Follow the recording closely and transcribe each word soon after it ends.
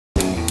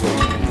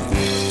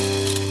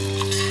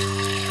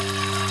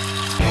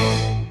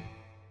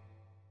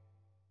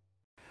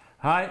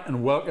Hi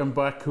and welcome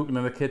back, Cooking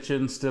in the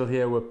Kitchen. Still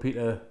here with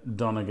Peter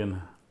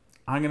Donegan.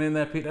 Hanging in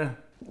there, Peter?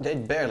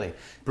 Barely.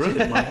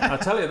 Brilliant, man. I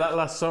tell you, that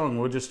last song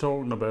we're just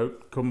talking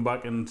about, come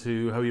back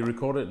into how you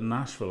recorded it in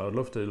Nashville. I'd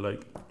love to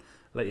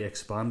let you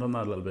expand on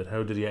that a little bit.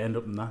 How did you end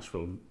up in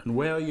Nashville? And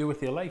where are you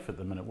with your life at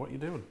the minute? What are you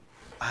doing?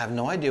 I have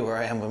no idea where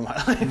I am with my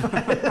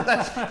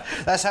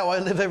life. that's how I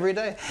live every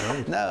day.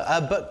 Right.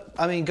 No, but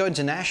I mean, going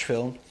to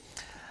Nashville,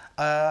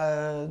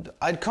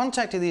 I'd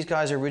contacted these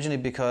guys originally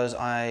because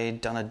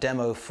I'd done a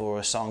demo for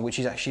a song, which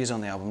actually is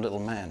on the album Little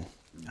Man,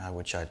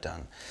 which I'd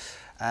done.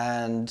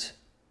 And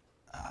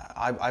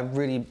I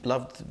really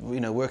loved,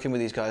 working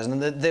with these guys.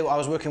 And I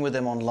was working with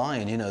them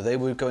online, they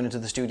were going into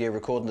the studio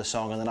recording the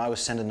song, and then I was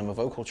sending them a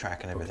vocal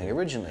track and everything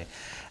originally.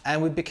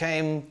 And we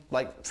became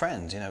like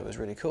friends, it was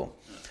really cool.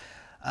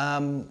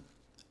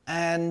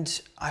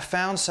 And I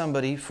found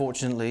somebody,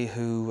 fortunately,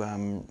 who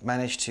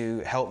managed to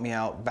help me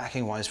out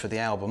backing-wise for the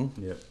album.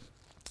 Yep.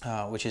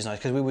 Which is nice,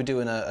 because we were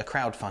doing a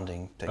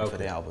crowdfunding thing for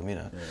the album,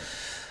 Yeah.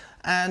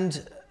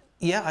 And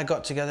yeah, I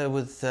got together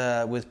with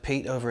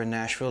Pete over in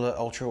Nashville at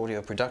Ultra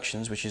Audio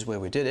Productions, which is where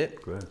we did it.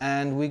 Great.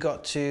 And we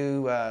got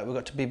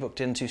to be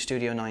booked into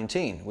Studio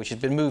 19, which has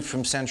been moved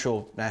from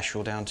Central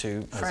Nashville down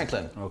to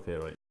Franklin. Okay,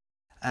 right.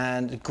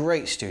 And a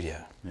great studio,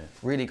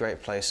 really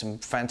great place. Some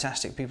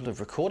fantastic people have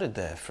recorded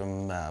there.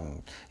 From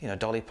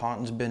Dolly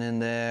Parton's been in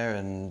there,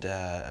 and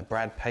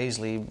Brad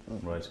Paisley.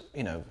 Right.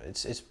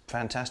 It's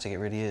fantastic. It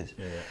really is.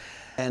 Yeah.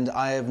 And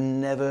I have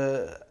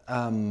never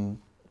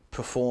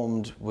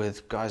performed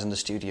with guys in the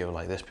studio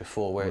like this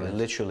before, where it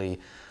literally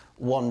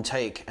one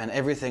take and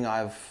everything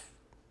I've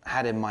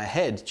had in my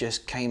head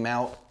just came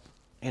out.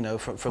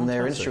 From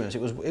their instruments. It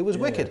was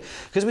wicked.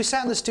 Because we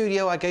sat in the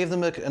studio, I gave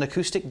them an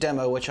acoustic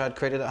demo, which I'd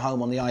created at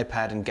home on the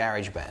iPad in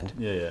GarageBand.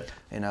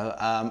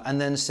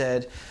 And then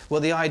said, well,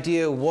 the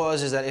idea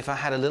is that if I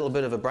had a little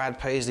bit of a Brad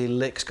Paisley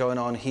licks going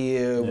on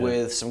here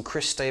with some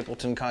Chris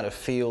Stapleton kind of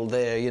feel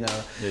there,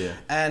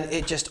 and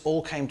it just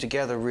all came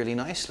together really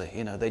nicely.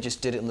 They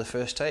just did it in the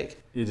first take.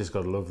 You just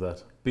got to love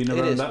that. Being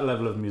around that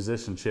level of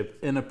musicianship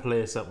in a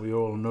place that we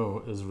all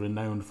know is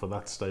renowned for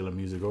that style of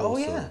music also. Oh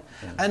yeah.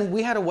 And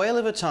we had a whale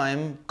of a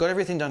time, got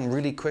everything done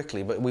really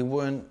quickly, but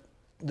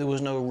there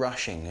was no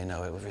rushing,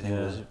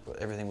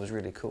 everything was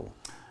really cool.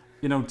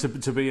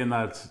 To be in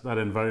that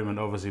environment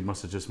obviously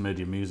must have just made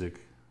your music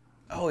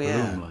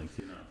bloom,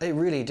 It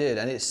really did,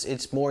 and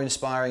it's more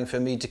inspiring for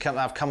me to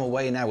I've come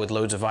away now with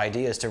loads of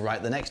ideas to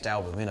write the next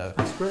album,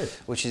 That's great.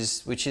 Which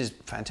is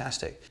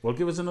fantastic. Well,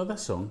 give us another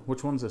song.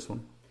 Which one's this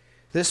one?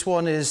 This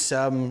one is,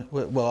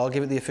 well, I'll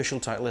give it the official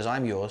title is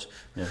I'm Yours.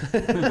 Yeah.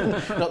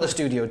 Not the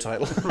studio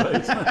title.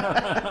 Right.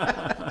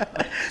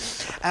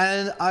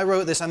 And I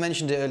wrote this, I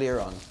mentioned it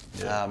earlier on.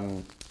 Yeah.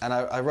 And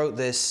I wrote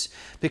this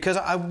because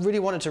I really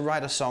wanted to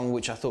write a song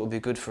which I thought would be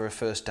good for a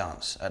first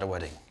dance at a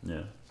wedding.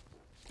 Yeah.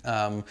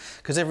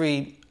 Because I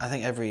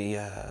think every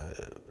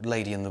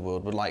lady in the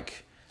world would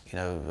like,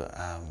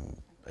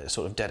 a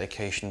sort of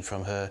dedication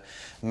from her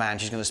man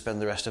she's going to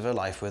spend the rest of her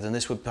life with, and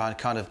this would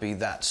kind of be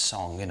that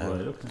song, Right,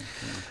 okay.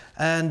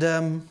 Yeah. And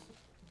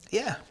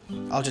yeah,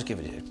 I'll just give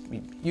it to you.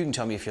 You can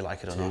tell me if you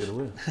like it or not. Take it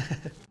away.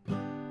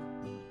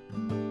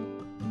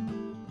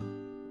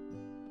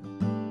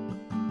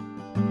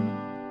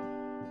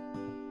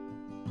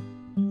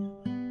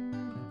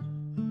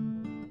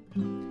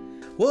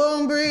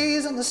 Warm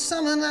breeze on the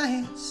summer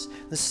nights,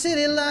 the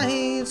city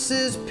lights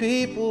as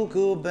people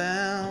go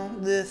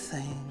about their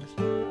things.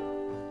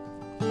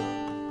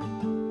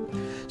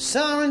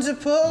 Sirens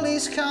of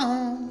police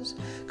cars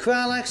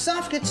cry like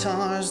soft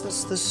guitars.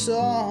 That's the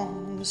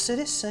song the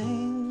city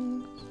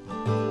sings.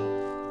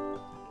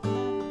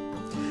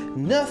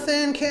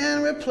 Nothing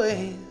can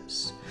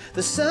replace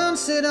the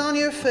sunset on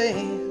your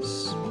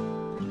face.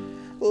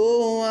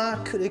 Oh, I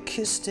could have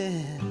kissed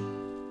it.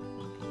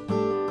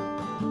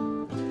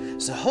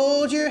 So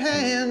hold your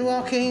hand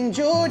while King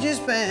George's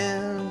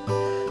band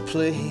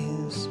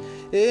plays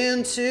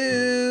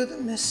into the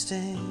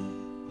misty.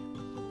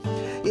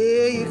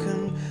 Yeah, you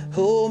can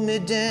hold me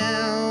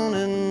down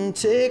and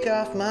take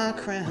off my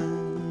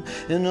crown,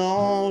 and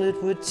all it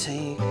would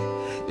take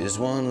is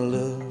one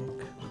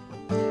look.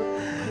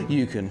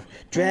 You can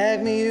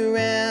drag me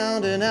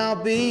around and I'll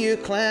be your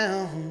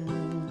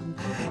clown,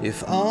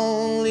 if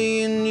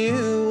only you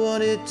knew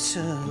what it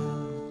took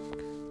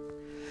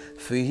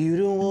for you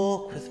to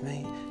walk with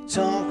me,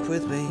 talk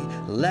with me,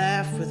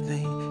 laugh with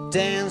me,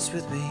 dance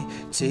with me,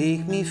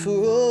 take me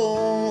for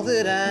all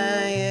that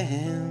I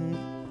am.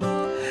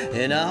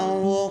 And I'll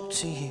walk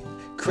to you,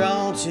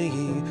 crawl to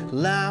you,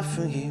 lie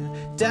for you,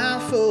 die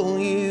for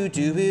you,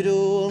 do it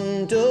all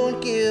and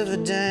don't give a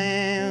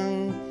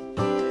damn.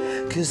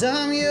 'Cause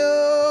I'm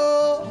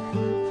yours,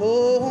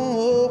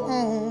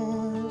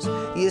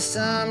 yes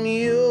I'm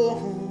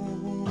yours.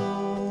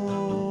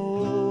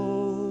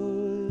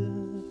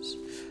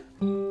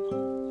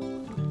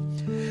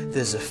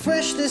 There's a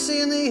freshness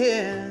in the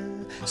air,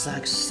 it's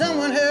like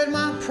someone heard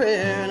my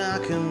prayer, and I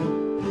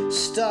can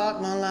start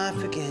my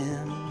life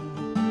again.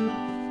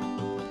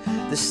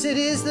 The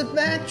city's the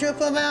backdrop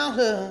of our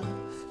love,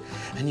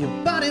 and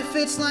your body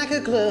fits like a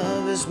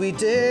glove as we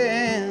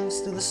dance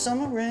through the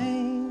summer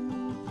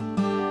rain.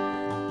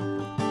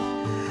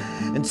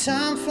 And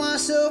time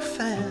flies so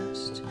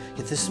fast,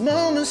 yet this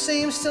moment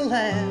seems to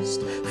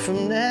last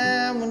from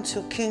now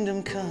until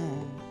kingdom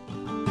come.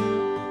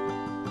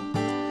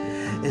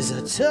 As I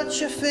touch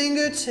your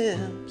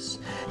fingertips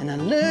and I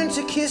learn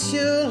to kiss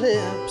your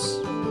lips,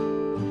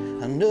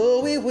 I know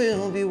we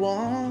will be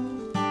one.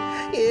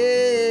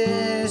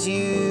 As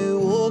you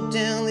walk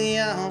down the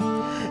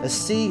aisle, I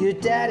see your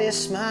daddy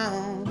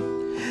smile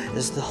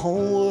as the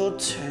whole world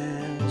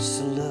turns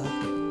to look.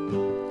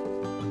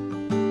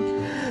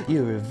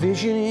 You're a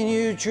vision in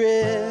your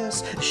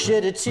dress,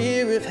 shed a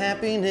tear of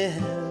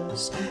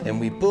happiness, and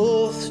we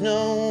both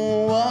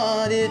know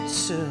what it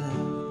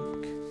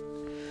took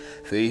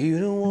for you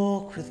to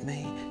walk with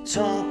me,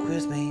 talk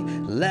with me,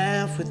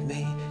 laugh with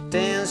me,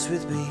 dance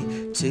with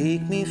me,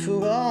 take me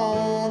for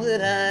all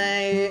that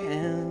I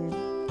am.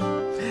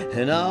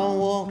 And I'll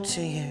walk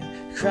to you,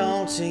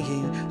 crawl to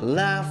you,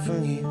 laugh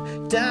from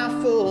you, die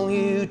for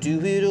you,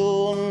 do it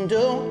all and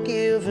don't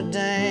give a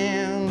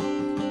damn.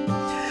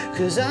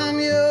 'Cause I'm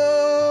yours,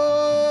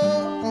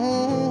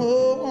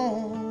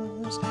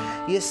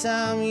 yes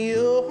I'm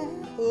yours.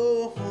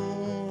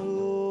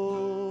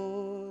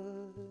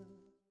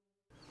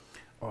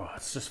 Oh,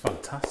 it's just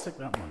fantastic,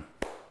 that one.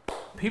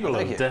 People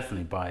will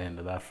definitely buy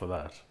into that for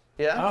that.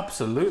 Yeah?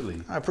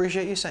 Absolutely. I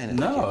appreciate you saying it.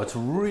 No, it's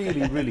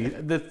really, really,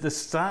 the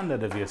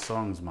standard of your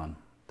songs, man,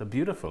 they're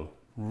beautiful.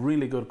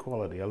 Really good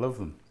quality. I love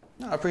them.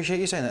 No, I appreciate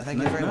you saying that.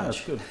 Thank you very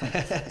much.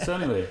 That's good. So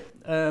anyway,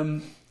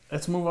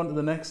 let's move on to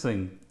the next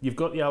thing. You've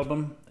got the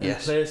album in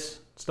place,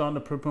 starting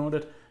to promote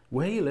it.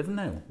 Where are you living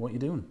now? What are you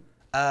doing?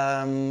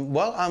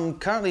 Well, I'm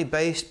currently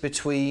based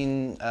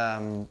between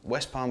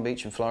West Palm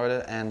Beach in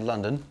Florida and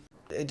London.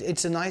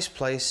 It's a nice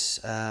place,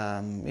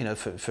 you know,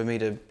 for me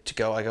to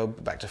go. I go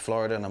back to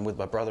Florida and I'm with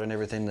my brother and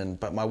everything,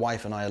 but my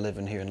wife and I are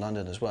living here in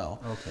London as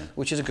well,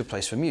 which is a good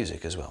place for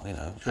music as well, you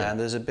know. Sure. And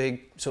there's a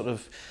big sort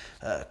of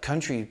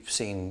country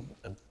scene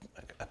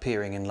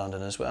appearing in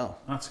London as well.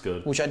 That's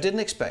good. Which I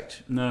didn't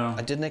expect. No.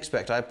 I didn't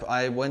expect.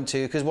 I went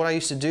to, because what I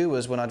used to do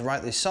was when I'd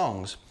write these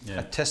songs,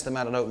 I'd test them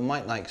out at open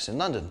mic nights in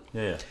London.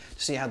 To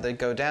see how they'd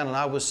go down, and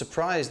I was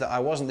surprised that I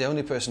wasn't the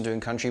only person doing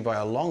country by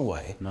a long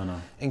way.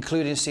 No.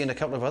 Including seeing a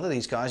couple of other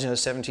these guys, you know,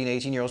 17,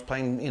 18-year-olds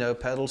playing, you know,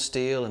 pedal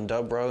steel and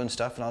dobro and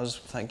stuff, and I was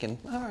thinking,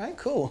 all right,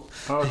 cool.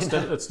 Oh, it's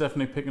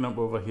definitely picking up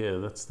over here,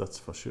 that's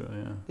for sure,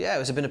 Yeah,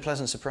 it's been a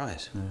pleasant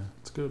surprise. Yeah,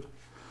 it's good.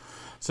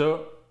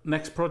 So,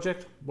 next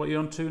project, what are you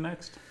on to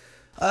next?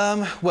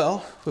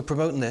 Well, we're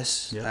promoting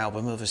this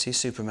album, obviously,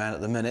 Superman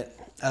at the minute.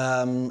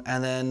 And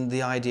then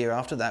the idea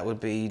after that would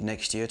be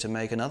next year to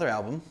make another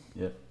album.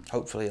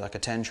 Hopefully like a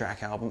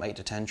 10-track album, 8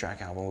 to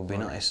 10-track album would be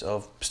nice,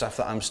 of stuff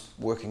that I'm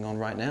working on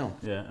right now.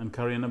 Yeah, and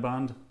carrying a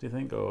band, do you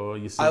think? Or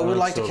you I would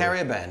like to carry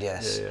a band,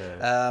 yes.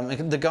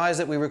 The guys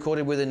that we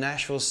recorded with in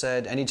Nashville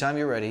said, anytime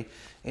you're ready,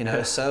 you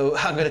know, so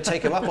I'm going to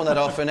take them up on that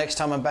offer next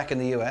time I'm back in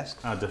the US.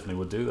 I definitely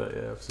would do that,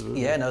 yeah,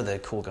 absolutely. Yeah, no, they're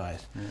cool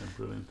guys. Yeah,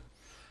 brilliant.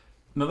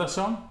 Another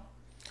song?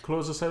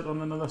 Close us out on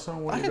another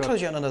song? I can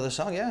close you out on another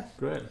song, yeah.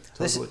 Great.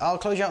 I'll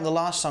close you out on the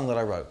last song that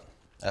I wrote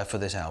for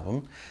this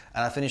album.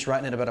 And I finished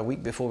writing it about a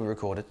week before we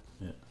recorded.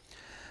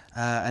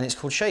 And it's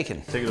called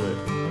Shakin'. Take it away.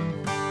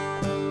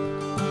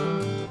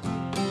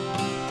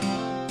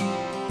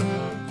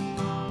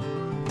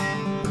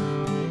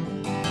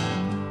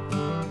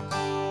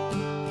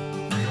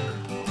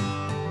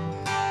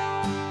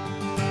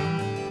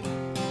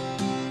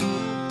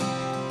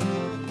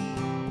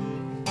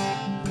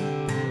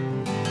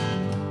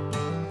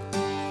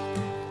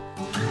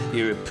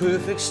 You're a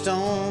perfect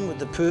storm with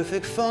the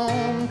perfect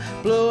form,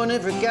 blowing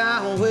every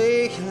guy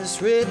awake in this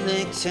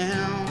redneck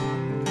town.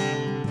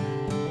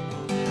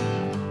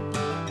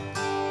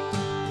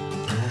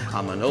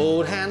 I'm an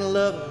old hand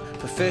lover,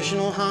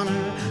 professional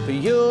hunter, but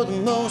you're the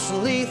most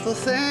lethal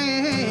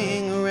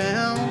thing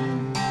around.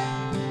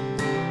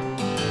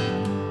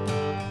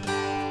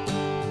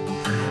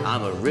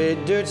 I'm a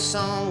red dirt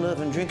song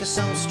loving, drinking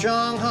something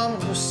strong,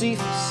 humble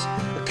Josephus,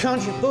 a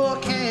country boy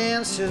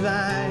can't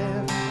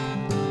survive.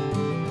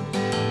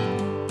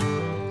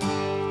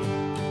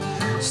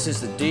 Since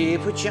the day you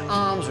put your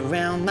arms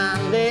around my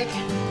neck,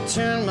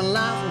 turned my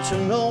life into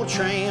an old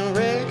train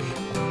wreck.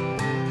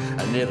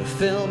 I never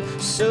felt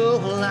so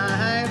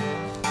alive.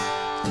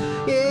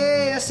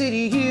 Yeah, I say to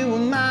you,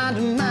 I'm my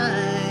demise.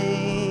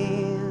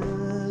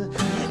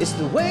 It's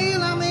the way you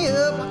light me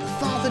up like the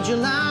 4th of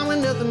July,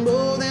 when nothing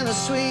more than a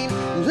sweet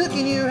look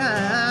in your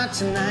eye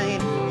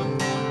tonight.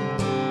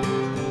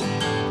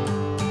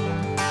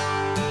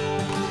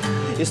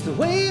 It's the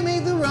way you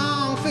make the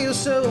wrong feel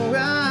so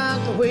right,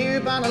 the way your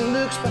body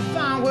looks by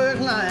firework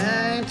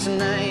light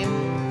tonight.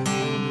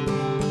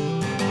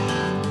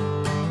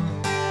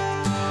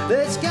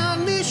 That's got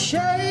me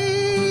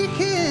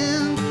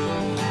shaking,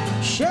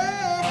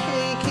 shaking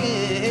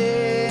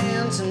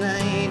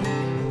tonight.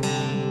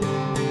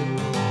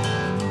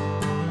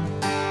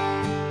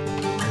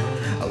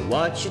 I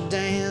watch you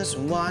dance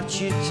and watch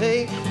you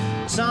take,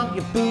 stomp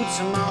your boots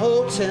on my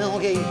hotel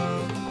gate.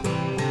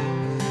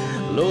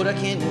 Lord, I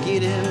can't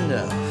get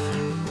enough.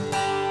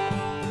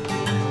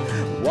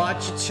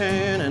 Watch you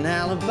turn an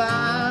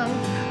alibi,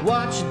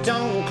 watch you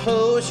don't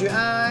close your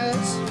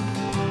eyes.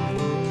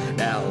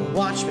 Now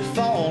watch me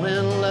fall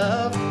in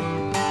love.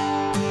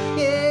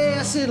 Yeah,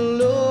 I said,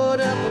 Lord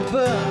up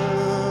above.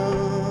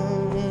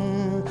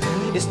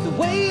 It's the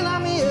way you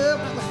light me up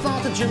like the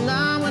 4th of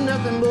July, with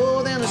nothing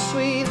more than a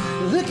sweet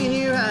look in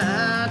your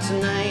eye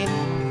tonight.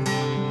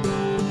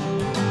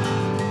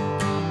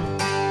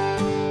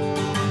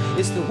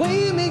 It's the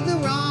way you make the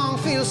wrong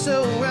feel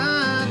so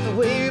right, the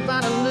way you